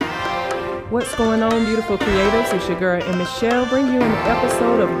What's going on, beautiful creatives? It's your girl and Michelle bringing you an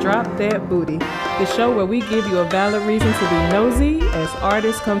episode of Drop That Booty, the show where we give you a valid reason to be nosy as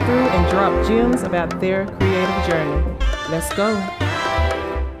artists come through and drop gems about their creative journey. Let's go.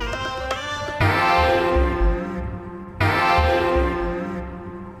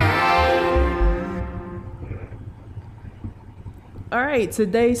 All right,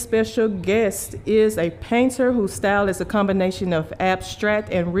 today's special guest is a painter whose style is a combination of abstract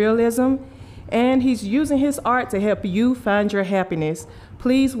and realism, and he's using his art to help you find your happiness.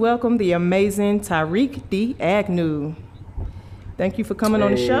 Please welcome the amazing Tyreek D. Agnew. Thank you for coming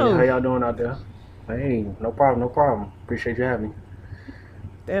on the show. How y'all doing out there? Hey, no problem. Appreciate you having me.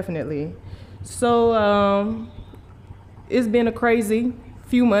 Definitely. So, it's been a crazy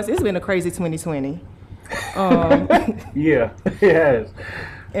few months. It's been a crazy 2020. Yeah, it has.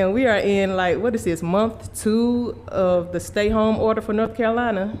 And we are in, what is this, month 2 of the stay-home order for North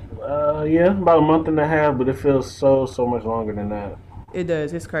Carolina? Yeah, about a month and a half, but it feels so much longer than that. It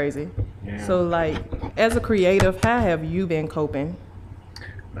does. It's crazy. Yeah. So, as a creative, how have you been coping?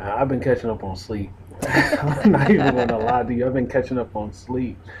 I've been catching up on sleep. I'm not even gonna lie to you. I've been catching up on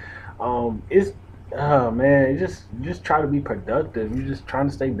sleep. Just try to be productive. You're just trying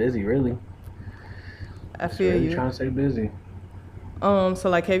to stay busy, really. I feel you. Trying to stay busy. So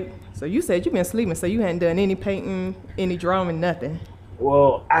you said you've been sleeping, so you hadn't done any painting, any drawing, nothing.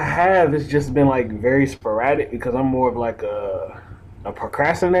 Well, I have. It's just been very sporadic because I'm more of a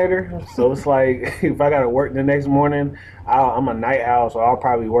procrastinator. So it's if I gotta work the next morning, I'm a night owl, so I'll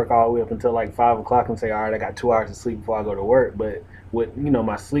probably work all the way up until 5 o'clock and say, all right, I got 2 hours of sleep before I go to work. But with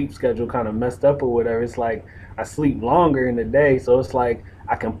my sleep schedule kind of messed up or whatever, it's I sleep longer in the day, so it's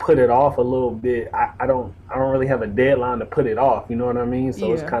I can put it off a little bit. I don't really have a deadline to put it off. You know what I mean?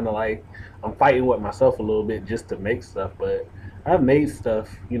 So It's kind of I'm fighting with myself a little bit just to make stuff. But I've made stuff.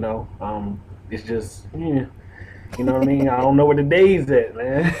 It's just you know what I mean. I don't know where the day's at,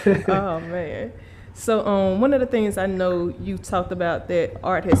 man. Oh man. So one of the things I know you talked about that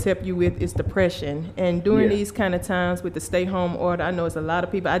art has helped you with is depression. And during these kind of times with the stay-home order, I know it's a lot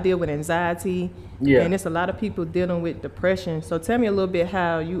of people. I deal with anxiety, and it's a lot of people dealing with depression. So tell me a little bit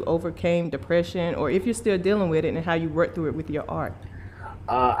how you overcame depression, or if you're still dealing with it, and how you work through it with your art.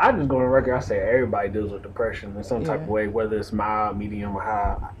 I just go on the record. I say everybody deals with depression in some type of way, whether it's mild, medium, or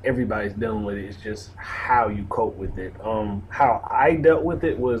high. Everybody's dealing with it. It's just how you cope with it. How I dealt with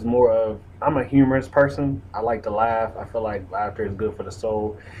it was more of, I'm a humorous person. I like to laugh. I feel like laughter is good for the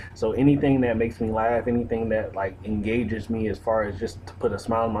soul. So anything that makes me laugh, anything that engages me as far as just to put a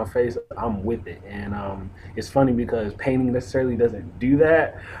smile on my face, I'm with it. And it's funny because painting necessarily doesn't do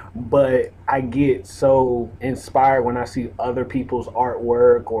that, but I get so inspired when I see other people's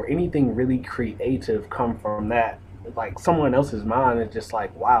artwork or anything really creative come from that. Someone else's mind is just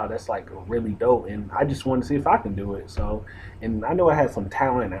wow, that's really dope, and I just want to see if I can do it. So, and I know I had some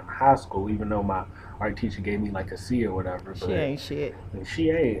talent in high school, even though my art teacher gave me a C or whatever. But she ain't shit.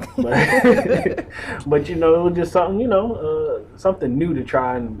 She ain't. But, but it was just something, something new to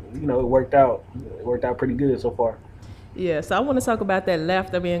try, and it worked out. It worked out pretty good so far. Yeah, so I want to talk about that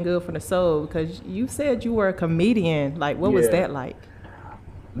laughter being good for the soul, because you said you were a comedian. What was that like?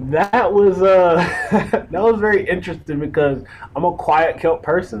 That was that was very interesting because I'm a quiet, kept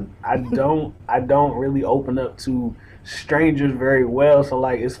person. I don't really open up to strangers very well. So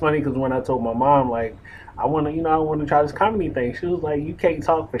it's funny because when I told my mom I want to try this comedy thing, she was like, you can't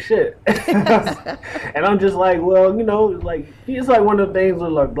talk for shit. And I'm just well, it's one of the things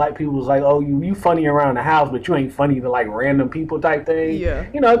where black people's oh, you funny around the house, but you ain't funny to random people type thing. Yeah.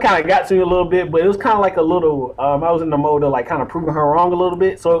 It kind of got to me a little bit, but it was kind of a little, I was in the mode of kind of proving her wrong a little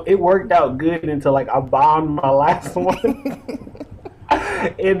bit. So it worked out good until I bombed my last one.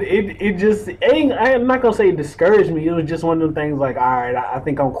 And it just ain't, I'm not gonna say it discouraged me. It was just one of the things all right, I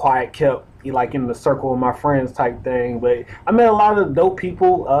think I'm quiet, kept in the circle of my friends type thing. But I met a lot of dope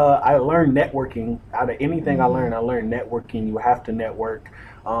people. I learned networking out of anything. I learned networking. You have to network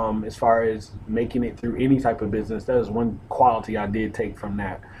as far as making it through any type of business. That was one quality I did take from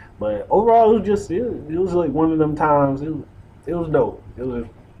that. But overall, it was one of them times. It was dope. It was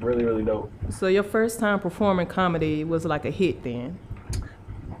really, really dope. So your first time performing comedy was a hit then?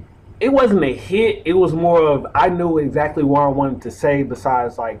 It wasn't a hit. It was more of, I knew exactly what I wanted to say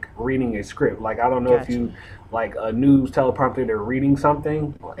besides reading a script. I don't know if you like a news teleprompter, they're reading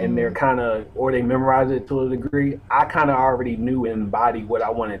something and they're kind of, or they memorize it to a degree, I kind of already knew and embodied what I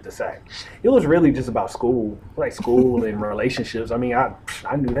wanted to say. It was really just about school, like school and relationships. I mean, I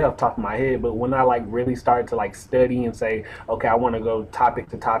knew that off the top of my head, but when I like really started to like study and say, okay, I want to go topic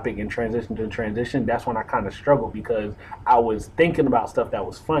to topic and transition to transition, that's when I kind of struggled because I was thinking about stuff that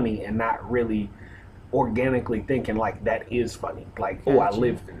was funny and not really organically thinking like that is funny. Like, oh, I Gotcha.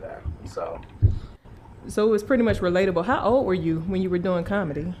 lived through that. So it was pretty much relatable. How old were you when you were doing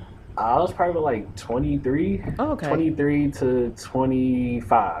comedy? I was probably like 23, Oh, okay. 23 to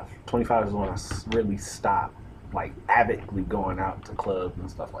 25. 25 is when I really stopped, like, avidly going out to clubs and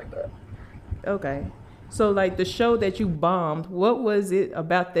stuff like that. Okay. So like the show that you bombed, what was it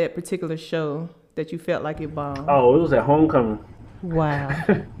about that particular show that you felt like it bombed? Oh, it was at homecoming. Wow.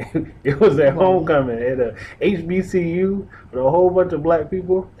 It was at Wow. homecoming at a HBCU with a whole bunch of black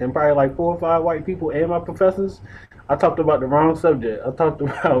people and probably like 4 or 5 white people and my professors. I talked about the wrong subject. I talked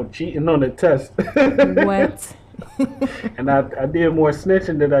about cheating on the test. What? And I did more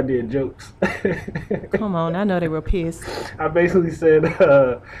snitching than I did jokes. Come on, I know they were pissed. I basically said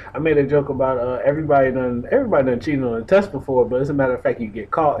I made a joke about everybody done cheated on a test before, but as a matter of fact, you get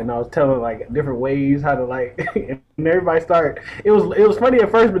caught. And I was telling like different ways how to like, and everybody started. It was funny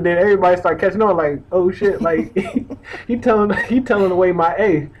at first, but then everybody started catching on like, oh shit, like he telling away my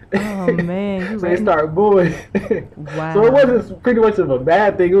A. Oh man, you So they right. started booing. So it Wow. wasn't pretty much of a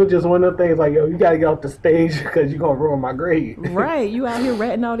bad thing. It was just one of the things like, yo, you gotta get off the stage because you're gonna ruin my grade. Right, you out here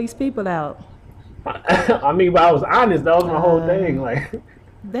ratting all these people out. I mean, but I was honest. That was my whole thing. Like,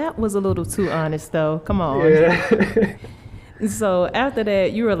 That was a little too honest though. Come on. yeah. So after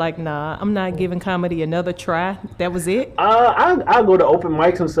that, you were like, nah, I'm not giving comedy another try. That was it? I go to open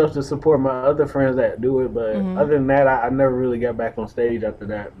mics and stuff to support my other friends that do it, but other than that, I never really got back on stage after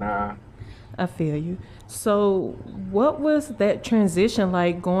that. Nah. I feel you. So, what was that transition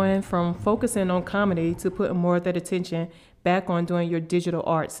like going from focusing on comedy to putting more of that attention back on doing your digital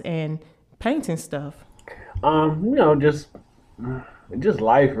arts and painting stuff? Just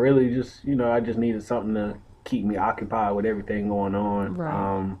life really. Just I just needed something to keep me occupied with everything going on.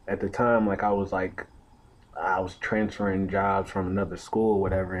 Right. At the time, I was transferring jobs from another school, or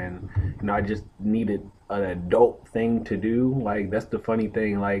whatever, and I just needed an adult thing to do. Like that's the funny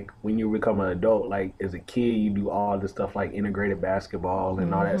thing. Like when you become an adult, like as a kid, you do all the stuff like integrated basketball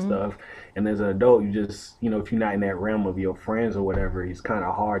and all that stuff, and as an adult, you just if you're not in that realm of your friends or whatever, it's kind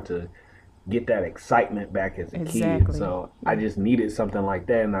of hard to get that excitement back as a kid. Exactly. So I just needed something like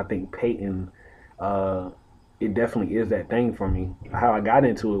that, and I think Peyton, uh, it definitely is that thing for me. How I got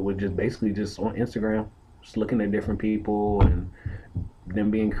into it was just basically just on Instagram, just looking at different people and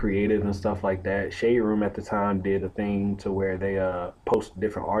them being creative and stuff like that. Shade Room at the time did a thing to where they post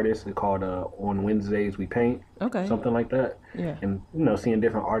different artists. They called On Wednesdays We Paint, Okay. something like that. Yeah. And seeing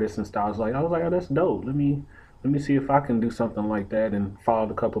different artists and styles, like I was like, oh, that's dope. Let me see if I can do something like that, and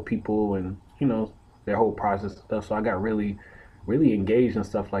followed a couple people and their whole process and stuff. So I got really really engaged in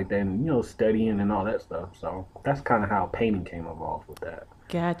stuff like that, and studying and all that stuff. So that's kind of how painting came involved with that.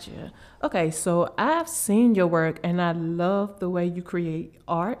 Gotcha. Okay, so I've seen your work and I love the way you create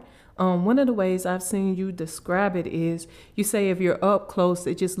art. One of the ways I've seen you describe it is you say if you're up close,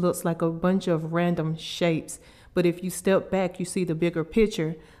 it just looks like a bunch of random shapes. But if you step back, you see the bigger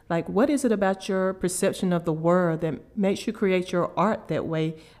picture. Like, what is it about your perception of the world that makes you create your art that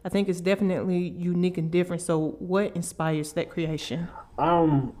way? I think it's definitely unique and different. So, what inspires that creation?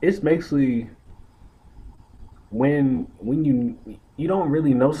 It's basically when you don't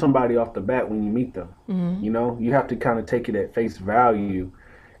really know somebody off the bat when you meet them. You have to kind of take it at face value,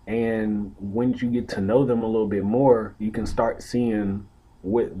 and once you get to know them a little bit more, you can start seeing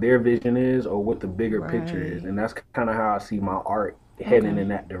what their vision is or what the bigger picture is, Right. and that's kind of how I see my art heading in Okay.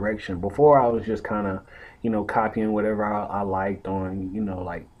 that direction. Before I was just kind of copying whatever I liked on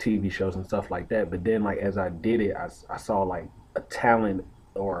like TV shows and stuff like that, but then like as I did it, I saw like a talent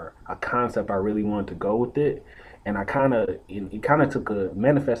or a concept I really wanted to go with it, and it kind of took a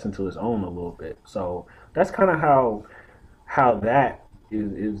manifest into its own a little bit. So that's kind of how that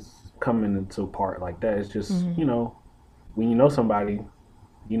is coming into part like that. It's just when you know somebody,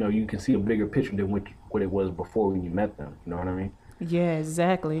 you can see a bigger picture than what it was before when you met them. You know what I mean? Yeah,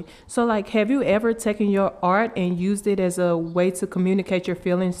 exactly. So, like, have you ever taken your art and used it as a way to communicate your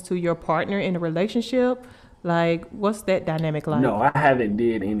feelings to your partner in a relationship? Like, what's that dynamic like? No, I haven't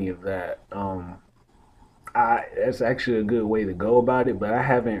did any of that. That's actually a good way to go about it, but I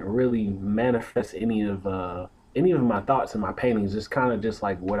haven't really manifest any of and even my thoughts and my paintings, just kind of just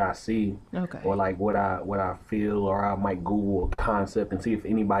like what I see, Okay. or like what I feel, or I might Google a concept and see if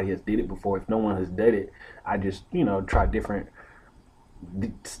anybody has did it before. If no one has did it, I just try different,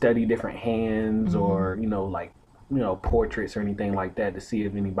 study different hands, Mm-hmm. or like portraits or anything like that, to see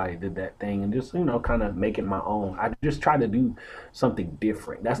if anybody did that thing, and just kind of make it my own. I just try to do something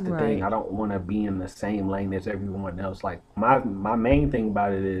different. That's the thing. Right. I don't want to be in the same lane as everyone else. Like my main thing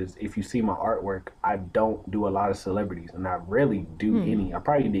about it is, if you see my artwork, I don't do a lot of celebrities, and I rarely do Hmm. any. I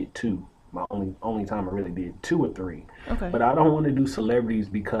probably did two. My only time I really did two or three. Okay. But I don't want to do celebrities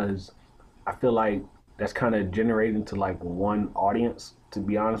because I feel like that's kind of generating to like one audience. To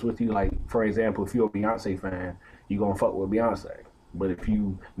be honest with you, like for example, if you're a Beyonce fan, you gonna fuck with Beyonce. But if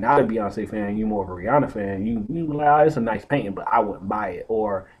you not a Beyonce fan, you more of a Rihanna fan, you like, oh, it's a nice painting, but I wouldn't buy it,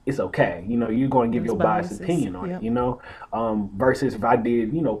 or it's okay. You're going to give Those your biased biases. opinion on it. Yep. Versus if I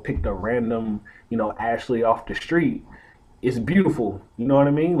did, picked a random, Ashley off the street, it's beautiful. You know what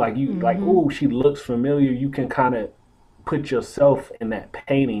I mean? Like you, like, Mm-hmm. oh, she looks familiar. You can kind of put yourself in that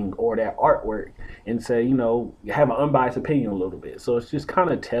painting or that artwork and say, you have an unbiased opinion a little bit. So it's just kind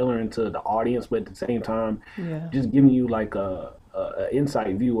of tailoring to the audience, but at the same time, Yeah. just giving you like a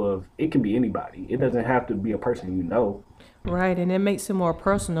insight view of it can be anybody. It doesn't have to be a person you know. Right, and it makes it more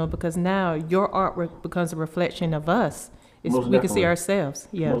personal because now your artwork becomes a reflection of us. Most We can see definitely. ourselves.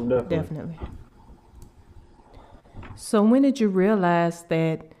 Yeah, Most definitely. definitely. So when did you realize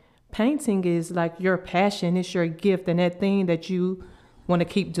that painting is like your passion, it's your gift, and that thing that you want to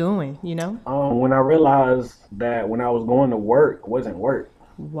keep doing, you know? When I realized that when I was going to work wasn't work.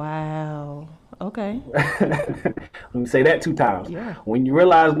 Wow. Okay. Let me say that two times. Yeah. When you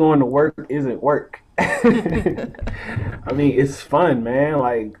realize going to work isn't work. I mean, it's fun, man.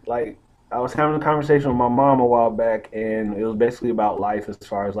 Like I was having a conversation with my mom a while back, and it was basically about life as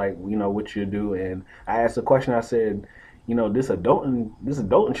far as like what you do. And I asked a question. I said, this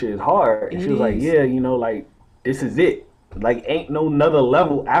adulting shit is hard. And It she was like, is. yeah, like this is it. Like ain't no another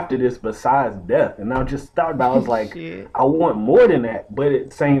level after this besides death. And I just thought about it, I was like, Shit. I want more than that. But at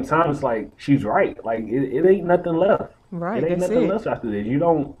the same time, it's like she's right. Like it ain't nothing left. It Right, ain't that's nothing it. left after this. You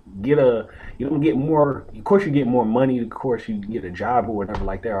don't get more. Of course, you get more money. Of course, you get a job or whatever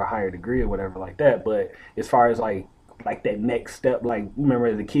like that, or a higher degree or whatever like that. But as far as like that next step, like remember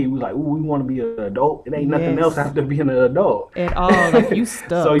as a kid, we was like, ooh, we want to be an adult. It ain't nothing else Yes. after being an adult. At all. Like you So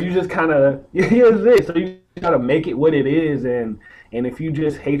stuck. you just kind of here's it. So you gotta make it what it is, and if you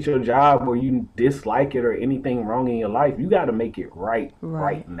just hate your job or you dislike it or anything wrong in your life, you got to make it Right.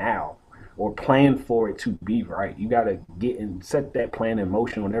 right now, or plan for it to be right. You got to get and set that plan in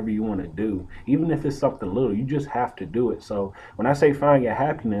motion whenever you want to do, even if it's something little. You just have to do it. So when I say find your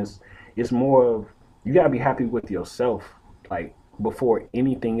happiness, it's more of you got to be happy with yourself, like before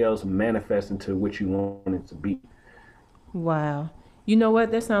anything else manifests into what you want it to be. Wow. You know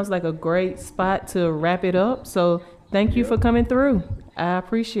what? That sounds like a great spot to wrap it up. So thank you Yeah. for coming through. I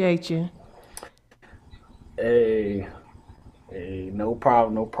appreciate you. Hey, hey, no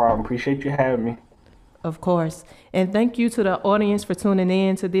problem, no problem. Appreciate you having me. Of course. And thank you to the audience for tuning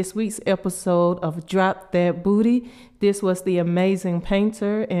in to this week's episode of Drop That Booty. This was the amazing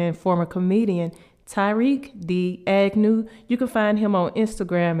painter and former comedian Tyreek D. Agnew. You can find him on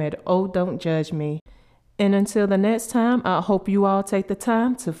Instagram at Oh Don't Judge Me. And until the next time, I hope you all take the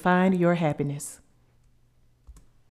time to find your happiness.